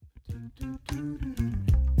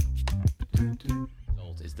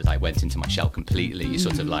Is that I went into my shell completely. You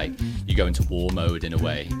sort of like, you go into war mode in a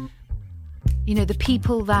way. You know, the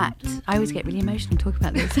people that... I always get really emotional talking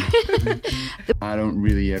about this. I don't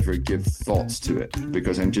really ever give thoughts to it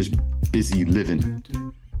because I'm just busy living.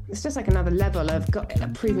 It's just like another level of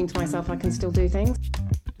proving to myself I can still do things.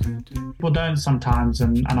 People don't sometimes,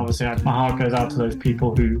 and obviously my heart goes out to those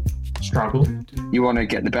people who struggle. You want to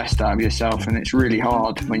get the best out of yourself, and it's really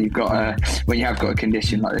hard when you have got a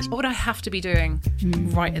condition like this. What would I have to be doing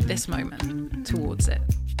right at this moment towards it?